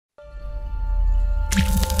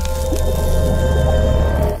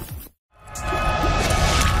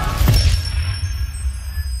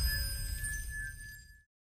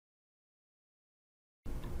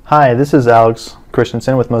Hi, this is Alex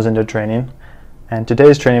Christensen with Mozindo Training, and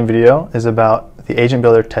today's training video is about the Agent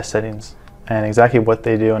Builder test settings and exactly what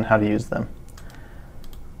they do and how to use them.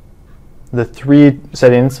 The three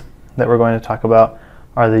settings that we're going to talk about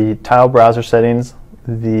are the tile browser settings,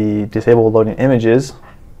 the disable loading images,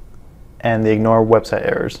 and the ignore website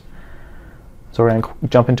errors. So we're going to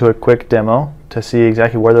jump into a quick demo to see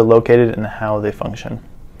exactly where they're located and how they function.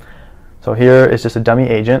 So here is just a dummy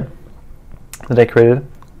agent that I created,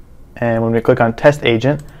 and when we click on test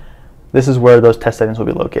agent, this is where those test settings will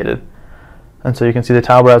be located. And so you can see the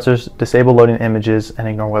tile browsers, disable loading images, and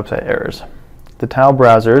ignore website errors. The tile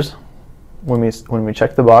browsers, when we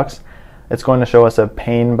check the box, it's going to show us a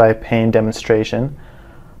pane by pane demonstration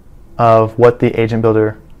of what the Agent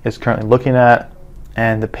Builder is currently looking at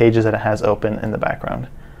and the pages that it has open in the background.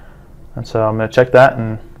 And so I'm going to check that,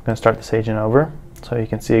 and I'm going to start this agent over so you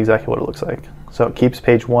can see exactly what it looks like. So it keeps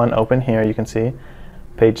page 1 open here, you can see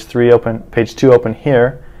page 2 open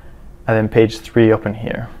here, and then page 3 open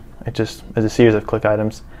here. It just is a series of click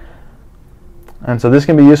items. And so this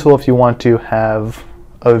can be useful if you want to have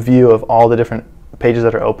a view of all the different pages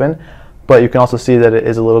that are open, but you can also see that it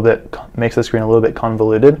is a little bit, makes the screen a little bit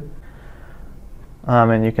convoluted.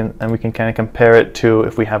 And we can kind of compare it to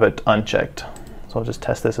if we have it unchecked. So I'll just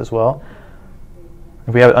test this as well.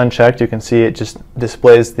 If we have it unchecked, you can see it just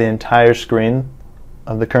displays the entire screen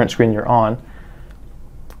of the current screen you're on,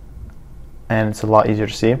 and it's a lot easier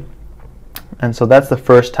to see. And so that's the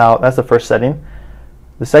first setting.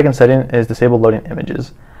 The second setting is disable loading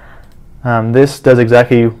images. This does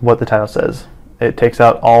exactly what the title says. It takes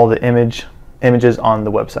out all the images on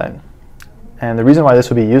the website. And the reason why this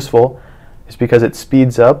would be useful is because it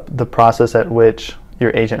speeds up the process at which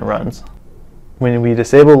your agent runs. When we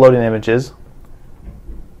disable loading images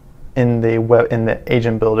in the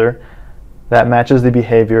Agent Builder, that matches the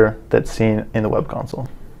behavior that's seen in the web console.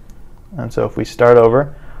 And so if we start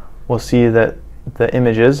over, we'll see that the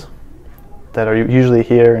images that are usually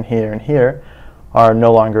here and here and here are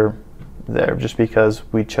no longer there, just because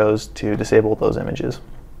we chose to disable those images.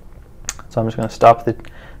 So I'm just going to stop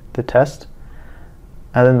the test.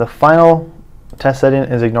 And then the final test setting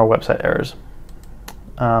is ignore website errors.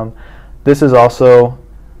 This is also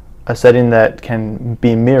a setting that can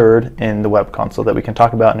be mirrored in the web console that we can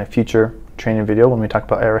talk about in a future training video when we talk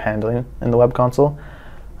about error handling in the web console.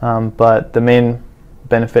 But the main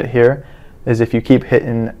benefit here is if you keep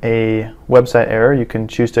hitting a website error, you can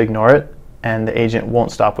choose to ignore it, and the agent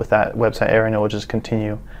won't stop with that website error, and it will just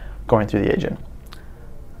continue going through the agent.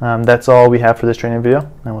 That's all we have for this training video,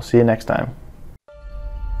 and we'll see you next time.